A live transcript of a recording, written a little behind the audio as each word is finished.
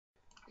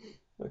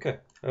Okay,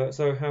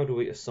 so how do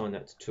we assign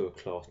that to a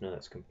class? Now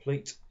that's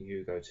complete.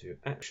 You go to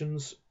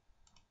Actions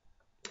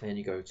and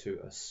you go to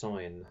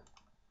Assign.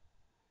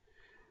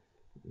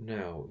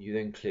 Now you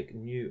then click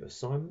New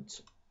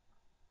Assignment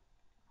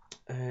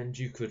and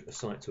you could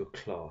assign it to a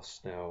class.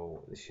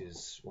 Now this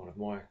is one of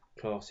my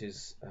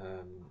classes,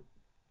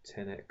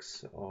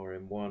 10x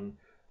RM1.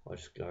 I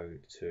just go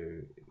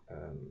to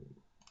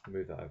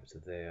move that over to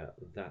there.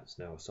 That's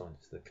now assigned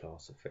to the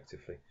class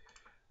effectively.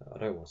 I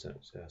don't want to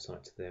assign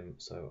it to them,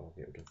 so I'll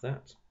get rid of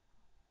that.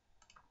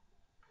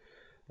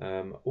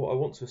 What I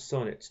want to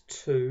assign it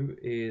to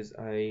is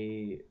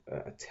a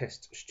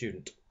test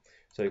student.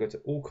 So you go to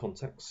All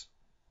Contacts,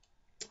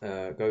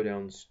 go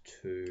down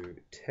to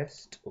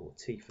Test, or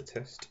T for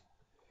Test.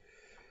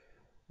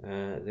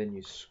 Then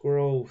you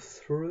scroll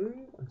through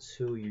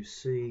until you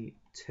see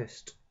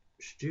Test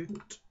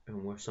Student,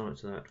 and we'll assign it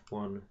to that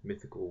one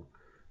mythical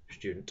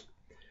student.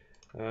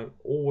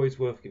 Always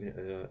worth giving it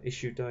an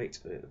issue date.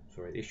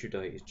 Sorry, the issue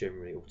date is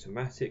generally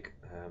automatic.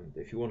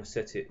 If you want to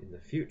set it in the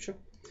future,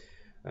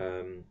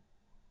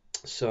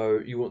 so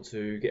you want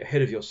to get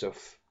ahead of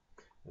yourself,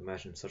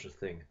 imagine such a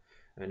thing,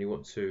 and you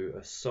want to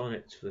assign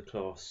it to the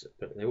class,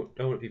 but they don't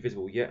want to be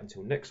visible yet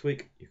until next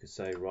week. You could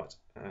say, right,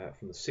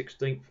 from the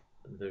 16th,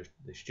 the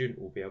student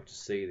will be able to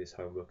see this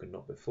homework and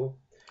not before.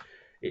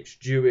 It's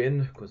due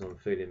in, because I'm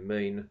feeling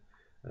mean,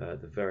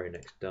 the very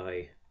next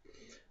day.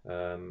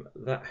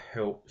 That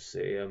helps.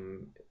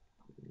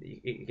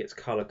 It gets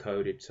color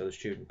coded so the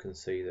student can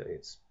see that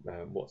it's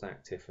what's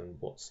active and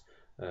what's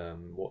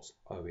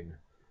owing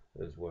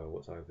as well,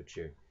 what's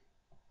overdue,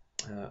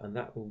 and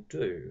that will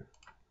do.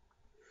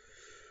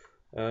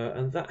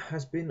 And that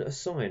has been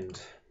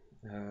assigned.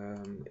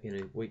 In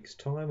a week's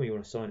time, when you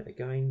want to assign it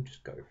again,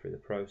 just go through the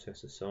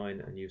process, assign,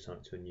 and you assign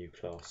it to a new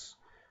class,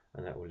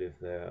 and that will live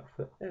there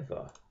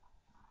forever.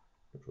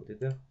 That's what I did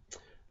there.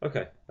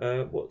 Okay,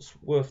 what's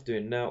worth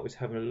doing now is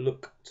having a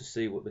look to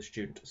see what the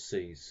student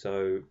sees.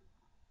 So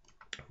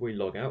if we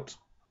log out,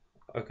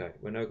 okay,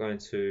 we're now going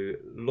to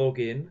log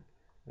in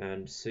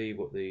and see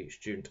what the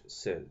student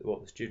said,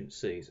 what the student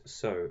sees.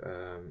 So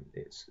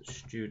it's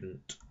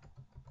student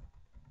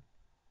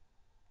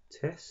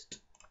test,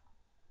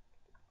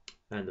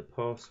 and the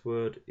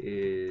password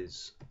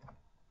is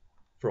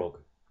frog,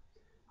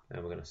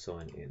 and we're going to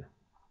sign in.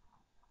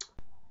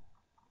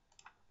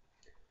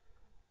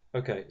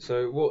 Okay,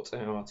 so what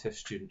our test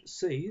student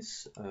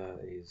sees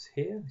is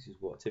here. This is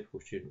what a typical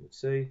student would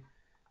see.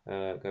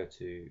 Go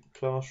to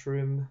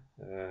classroom.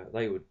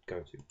 They would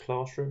go to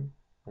classroom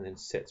and then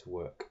set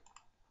work.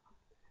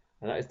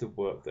 And that is the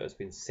work that has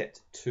been set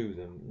to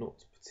them,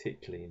 not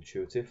particularly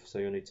intuitive. So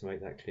you'll need to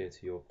make that clear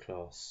to your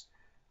class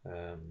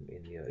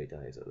in the early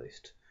days at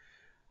least.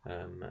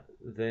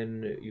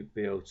 Then you'll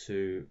be able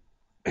to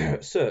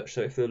search.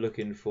 So if they're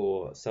looking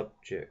for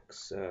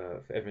subjects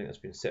for everything that's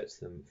been set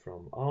to them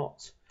from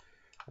art,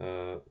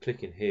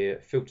 clicking here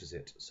filters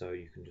it, so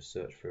you can just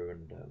search through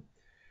and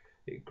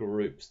it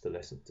groups the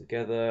lessons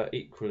together.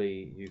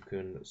 Equally, you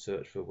can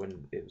search for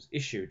when it was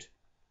issued.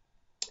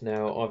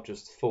 Now I've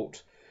just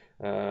thought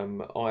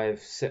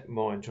I've set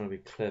mine trying to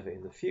be clever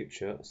in the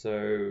future,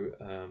 so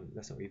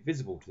that's not really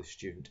visible to the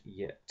student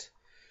yet.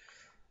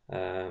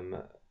 Okay,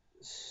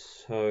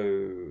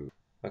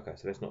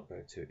 so let's not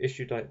go to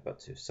issue date but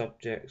to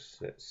subjects.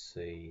 Let's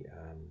see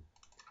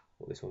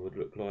what this one would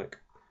look like.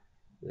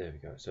 There we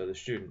go. So the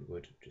student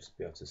would just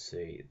be able to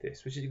see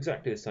this, which is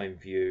exactly the same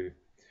view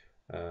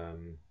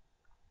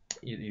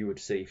you would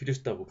see if you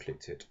just double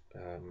clicked it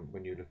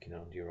when you're looking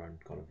under your own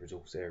kind of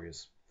resource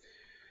areas.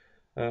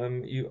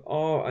 You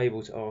are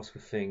able to ask for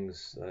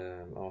things,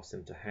 ask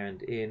them to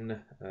hand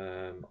in.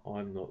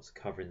 I'm not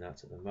covering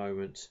that at the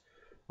moment.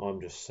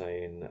 I'm just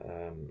saying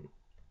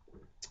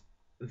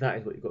that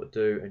is what you've got to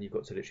do, and you've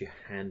got to literally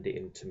hand it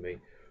in to me.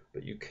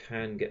 But you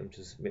can get them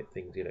to submit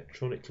things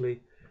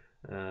electronically.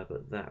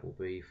 But that will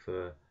be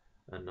for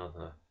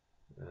another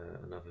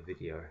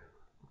video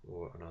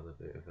or another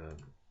bit of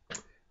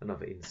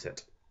another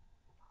inset.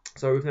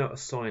 So we've now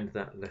assigned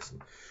that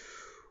lesson.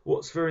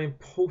 What's very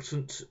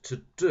important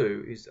to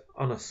do is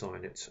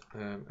unassign it.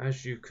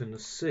 As you can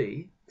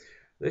see,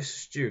 this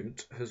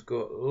student has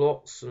got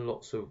lots and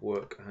lots of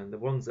work, and the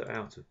ones that are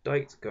out of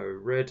date go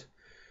red.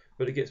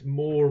 But it gets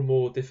more and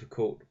more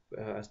difficult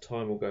as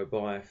time will go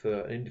by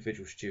for an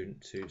individual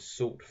student to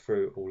sort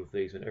through all of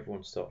these when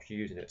everyone starts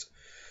using it.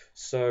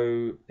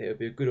 So it would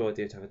be a good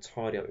idea to have a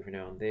tidy up every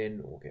now and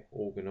then, or get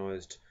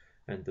organised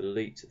and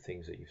delete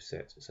things that you've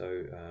set.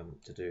 So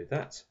to do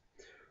that,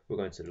 we're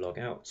going to log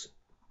out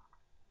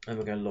and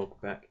we're going to log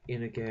back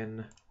in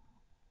again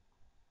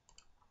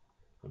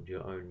under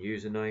your own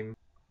username.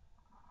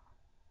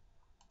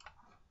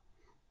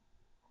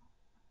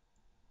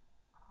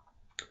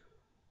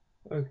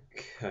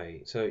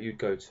 Okay, so you'd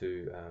go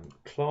to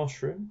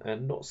classroom,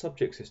 and not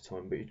subjects this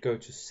time, but you'd go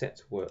to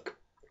set work,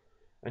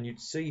 and you'd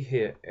see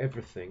here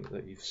everything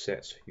that you've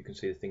set. You can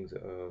see the things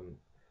that are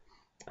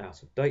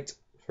out of date,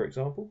 for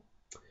example,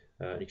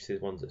 and you can see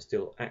the ones that are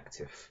still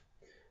active.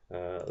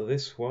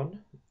 This one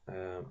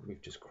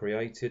we've just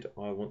created,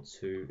 I want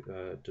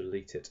to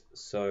delete it.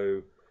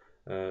 So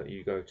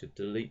you go to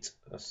delete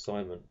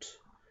assignment,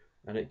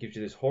 and it gives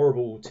you this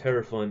horrible,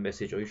 terrifying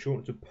message. Are you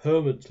sure to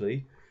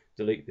permanently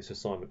delete this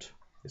assignment?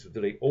 This will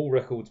delete all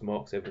records,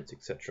 marks, evidence,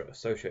 etc.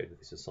 associated with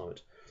this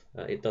assignment.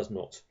 It does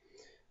not.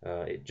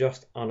 It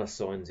just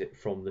unassigns it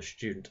from the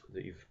student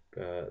that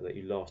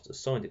you last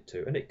assigned it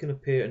to, and it can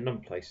appear in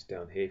number places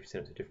down here. If you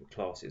send it to different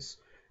classes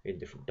in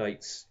different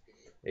dates,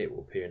 it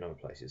will appear in other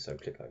places. So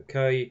click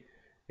OK.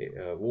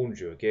 It warns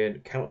you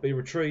again. Cannot be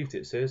retrieved.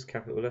 It says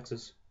capital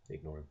letters.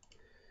 Ignore him.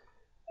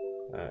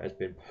 Has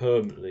been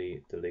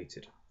permanently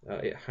deleted.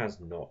 It has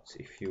not.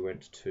 If you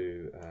went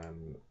to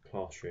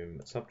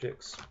classroom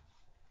subjects,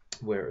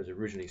 where it was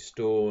originally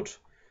stored,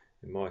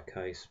 in my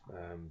case,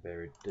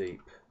 buried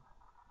deep,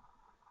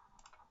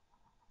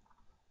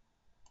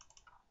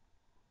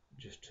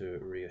 just to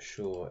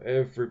reassure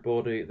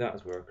everybody,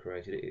 that's where I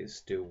created it. It is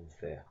still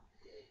there,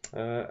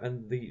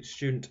 and the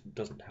student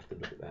doesn't have to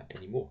look at that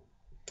anymore.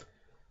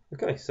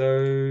 Okay,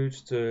 so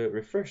just to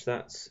refresh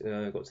that,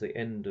 got to the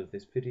end of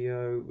this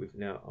video. We've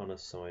now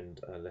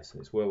unassigned a lesson.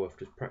 It's well worth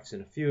just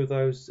practicing a few of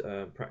those.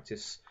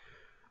 Practice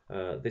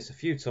this a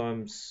few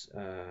times,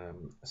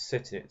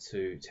 setting it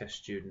to test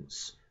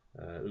students,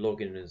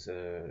 log in as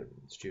a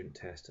student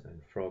test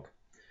and frog,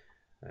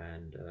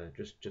 and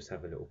just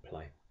have a little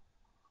play.